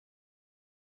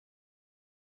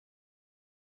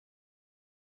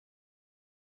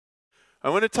I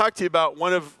want to talk to you about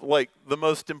one of the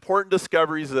most important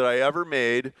discoveries that I ever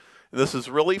made. And this is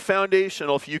really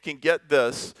foundational. If you can get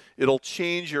this, it'll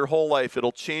change your whole life.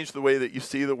 It'll change the way that you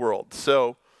see the world.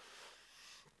 So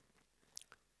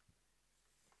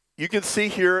you can see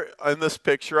here in this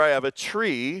picture, I have a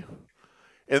tree,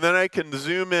 and then I can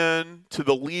zoom in to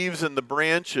the leaves and the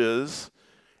branches,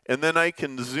 and then I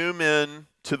can zoom in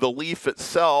to the leaf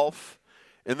itself,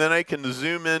 and then I can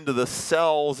zoom into the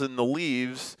cells in the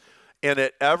leaves, and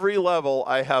at every level,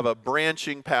 I have a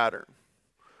branching pattern.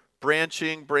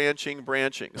 Branching, branching,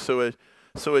 branching. So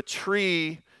a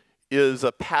tree is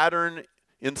a pattern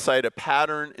inside a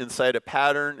pattern, inside a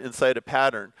pattern, inside a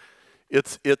pattern.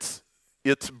 It's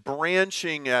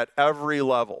branching at every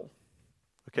level.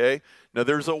 Okay? Now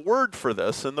there's a word for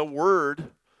this, and the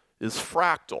word is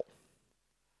fractal.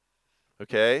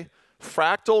 Okay?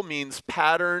 Fractal means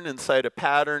pattern inside a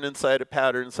pattern, inside a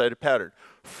pattern, inside a pattern.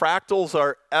 Fractals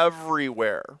are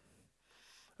everywhere.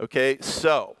 Okay?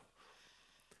 So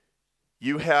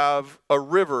you have a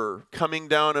river coming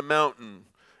down a mountain,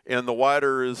 and the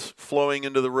water is flowing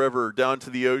into the river down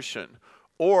to the ocean.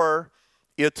 Or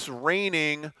it's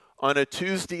raining on a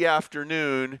Tuesday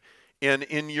afternoon, and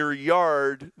in your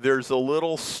yard, there's a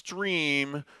little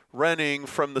stream running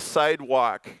from the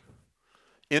sidewalk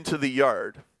into the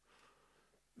yard.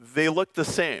 They look the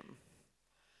same,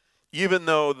 even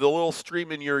though the little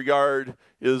stream in your yard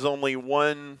is only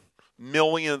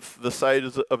 1/1,000,000th the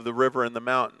size of the river in the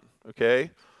mountain. Okay?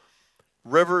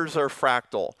 Rivers are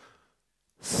fractal.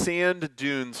 Sand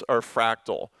dunes are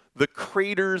fractal. The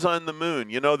craters on the moon,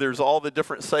 there's all the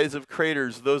different sizes of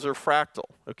craters. Those are fractal.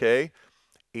 Okay?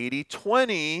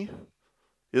 80-20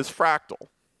 is fractal.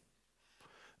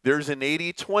 There's an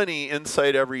 80-20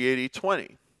 inside every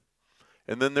 80-20.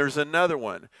 And then there's another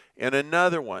one, and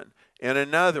another one, and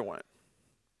another one.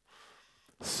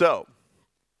 So,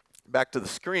 back to the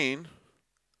screen.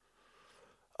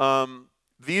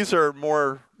 These are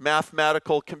more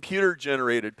mathematical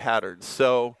computer-generated patterns.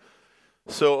 So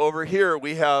over here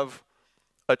we have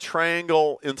a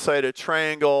triangle inside a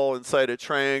triangle, inside a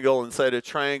triangle, inside a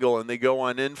triangle, and they go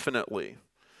on infinitely.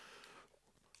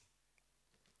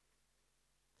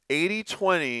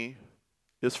 80-20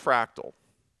 is fractal.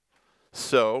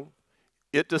 So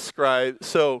it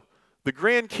describes, the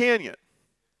Grand Canyon.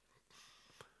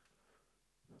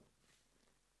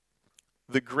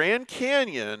 The Grand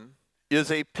Canyon is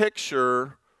a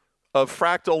picture of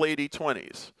fractal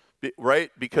 80-20s, right?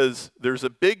 Because there's a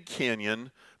big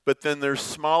canyon, but then there's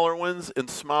smaller ones and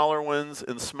smaller ones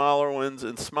and smaller ones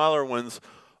and smaller ones,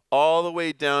 all the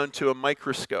way down to a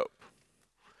microscope.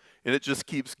 And it just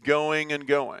keeps going and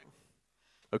going.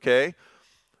 Okay?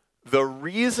 The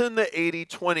reason the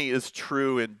 80-20 is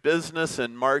true in business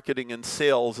and marketing and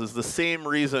sales is the same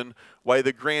reason why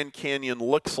the Grand Canyon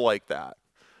looks like that.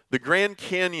 The Grand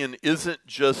Canyon isn't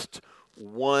just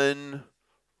one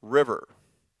river.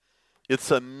 It's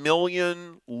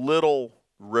 1,000,000 little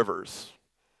rivers.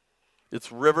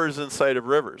 It's rivers inside of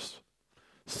rivers.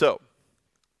 So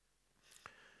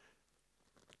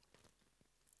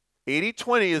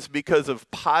 80-20 is because of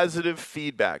positive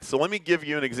feedback. So let me give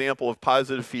you an example of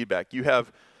positive feedback. You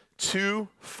have two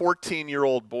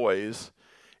 14-year-old boys,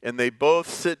 and they both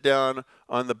sit down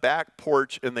on the back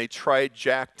porch and they try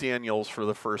Jack Daniels for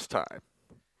the first time.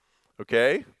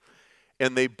 Okay?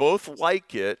 And they both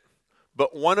like it,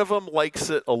 but one of them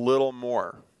likes it a little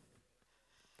more.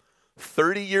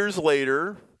 30 years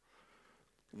later,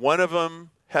 one of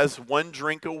them has 1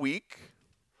 drink a week,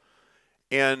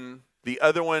 and the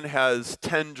other one has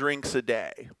 10 drinks a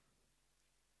day.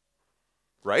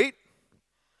 Right?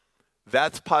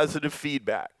 That's positive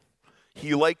feedback.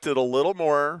 He liked it a little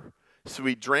more, so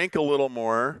he drank a little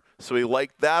more, so he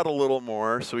liked that a little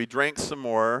more, so he drank some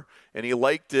more, and he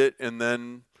liked it, and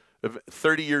then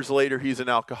 30 years later, he's an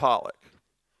alcoholic.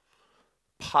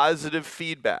 Positive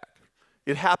feedback.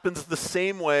 It happens the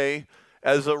same way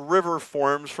as a river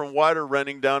forms from water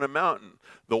running down a mountain.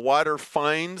 The water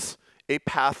finds a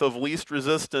path of least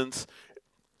resistance,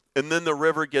 and then the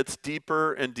river gets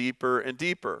deeper and deeper and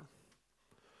deeper.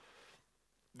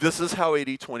 This is how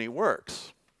 80-20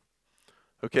 works.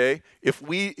 Okay? If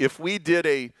we did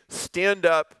a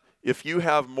stand-up, if you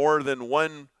have more than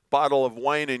 1 bottle of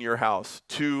wine in your house,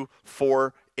 2,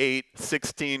 4, 8,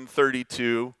 16,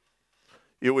 32,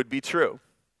 it would be true.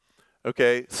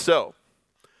 Okay? So,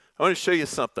 I want to show you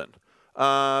something.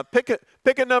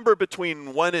 Pick a number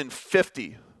between 1 and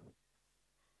 50.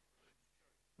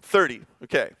 30.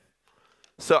 Okay.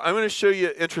 So I'm going to show you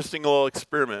an interesting little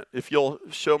experiment. If you'll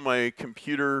show my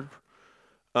computer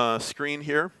screen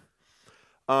here.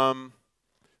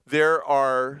 there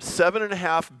are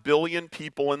 7.5 billion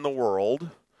people in the world,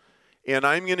 and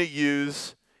I'm going to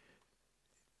use,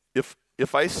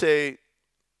 if I say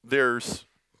there's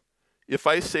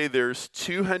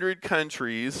 200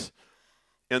 countries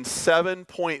and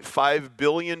 7.5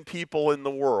 billion people in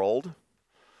the world,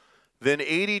 then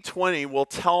 80/20 will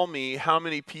tell me how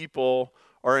many people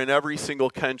are in every single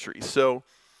country. So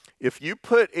if you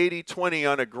put 80/20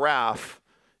 on a graph,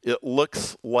 it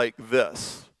looks like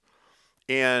this.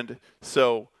 And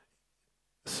so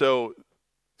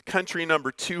country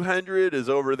number 200 is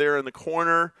over there in the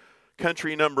corner.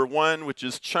 Country number 1, which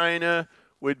is China,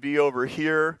 would be over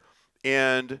here.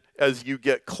 And as you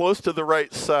get close to the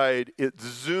right side, it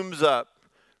zooms up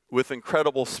with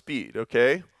incredible speed,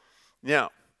 okay? Now,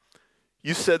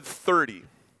 you said 30,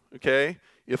 okay?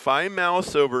 If I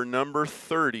mouse over number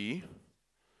 30,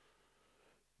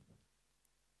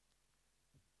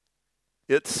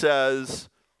 it says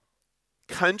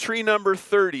country number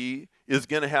 30 is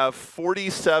going to have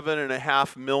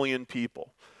 47.5 million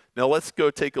people. Now let's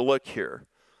go take a look here.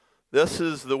 This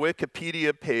is the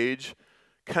Wikipedia page,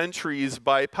 countries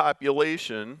by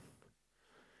population,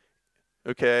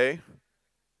 okay?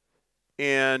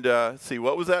 And let's see,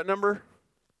 what was that number?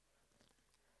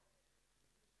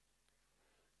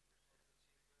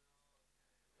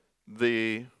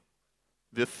 The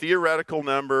theoretical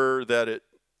number that it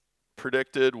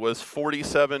predicted was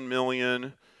 47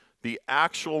 million. The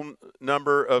actual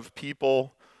number of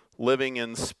people living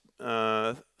in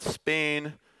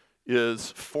Spain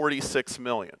is 46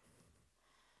 million.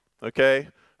 Okay?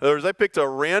 In other words, I picked a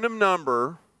random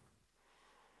number.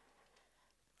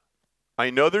 I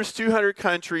know there's 200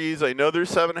 countries. I know there's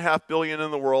 7.5 billion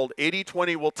in the world.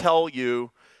 80/20 will tell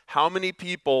you how many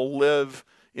people live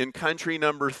in country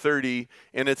number 30,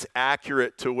 and it's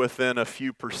accurate to within a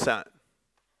few percent.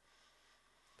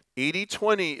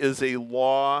 80/20 is a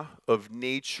law of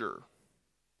nature,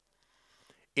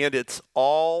 and it's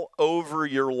all over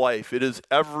your life. It is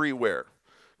everywhere.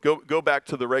 Go back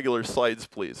to the regular slides,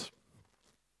 please.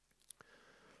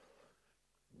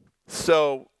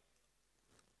 So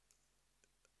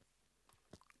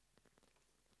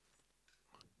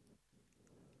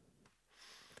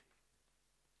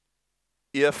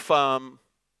if I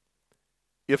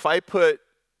put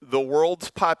the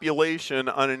world's population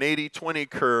on an 80/20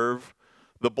 curve,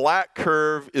 the black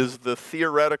curve is the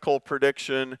theoretical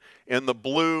prediction, and the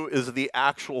blue is the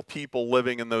actual people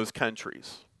living in those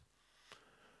countries.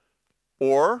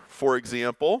 Or, for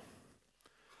example,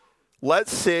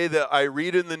 let's say that I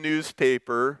read in the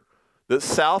newspaper that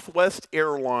Southwest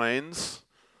Airlines,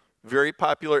 very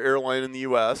popular airline in the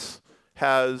US,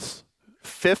 has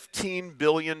 $15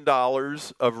 billion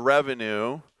of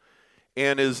revenue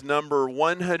and is number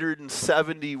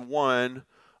 171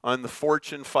 on the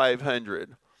Fortune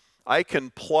 500. I can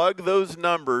plug those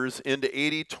numbers into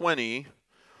 80/20,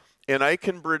 and I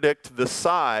can predict the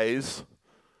size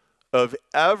of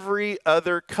every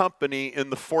other company in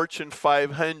the Fortune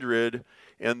 500,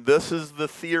 and this is the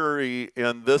theory,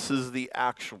 and this is the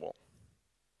actual.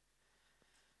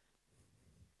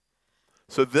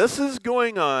 So this is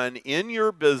going on in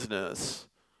your business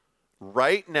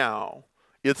right now.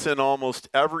 It's in almost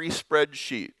every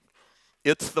spreadsheet.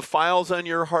 It's the files on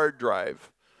your hard drive.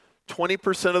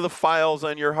 20% of the files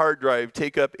on your hard drive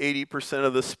take up 80%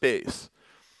 of the space.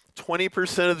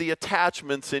 20% of the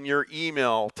attachments in your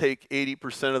email take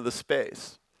 80% of the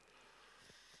space.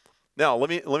 Now,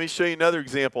 let me show you another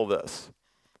example of this.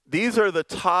 These are the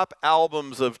top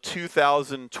albums of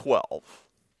 2012.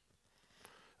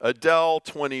 Adele,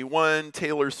 21,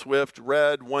 Taylor Swift,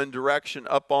 Red, One Direction,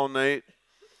 Up All Night.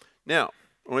 Now,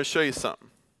 I want to show you something.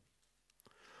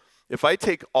 If I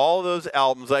take all those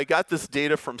albums, I got this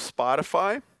data from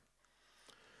Spotify.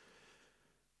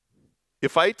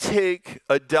 If I take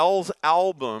Adele's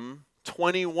album,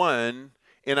 21,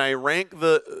 and I rank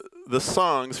the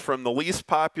songs from the least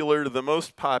popular to the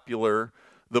most popular,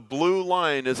 the blue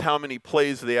line is how many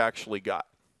plays they actually got.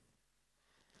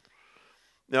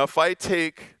 Now, if I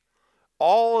take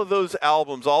all of those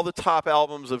albums, all the top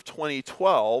albums of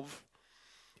 2012,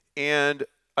 and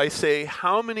I say,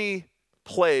 how many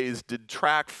plays did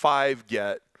track 5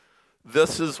 get?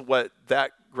 This is what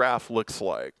that graph looks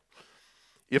like.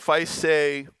 If I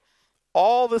say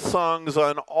all the songs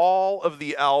on all of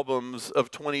the albums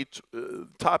of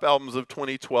top albums of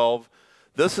 2012,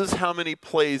 this is how many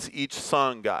plays each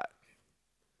song got.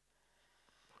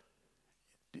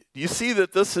 You see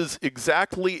that this is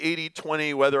exactly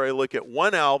 80/20 whether I look at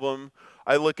one album,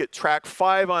 I look at track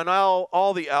 5 on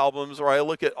all the albums, or I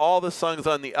look at all the songs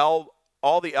on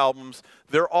all the albums.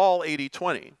 They're all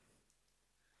 80/20.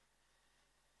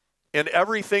 And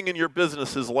everything in your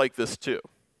business is like this too.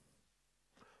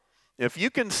 If you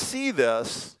can see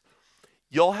this,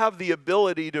 you'll have the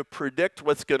ability to predict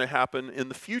what's going to happen in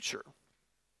the future.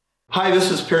 Hi, this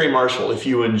is Perry Marshall. If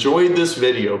you enjoyed this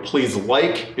video, please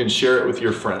like and share it with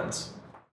your friends.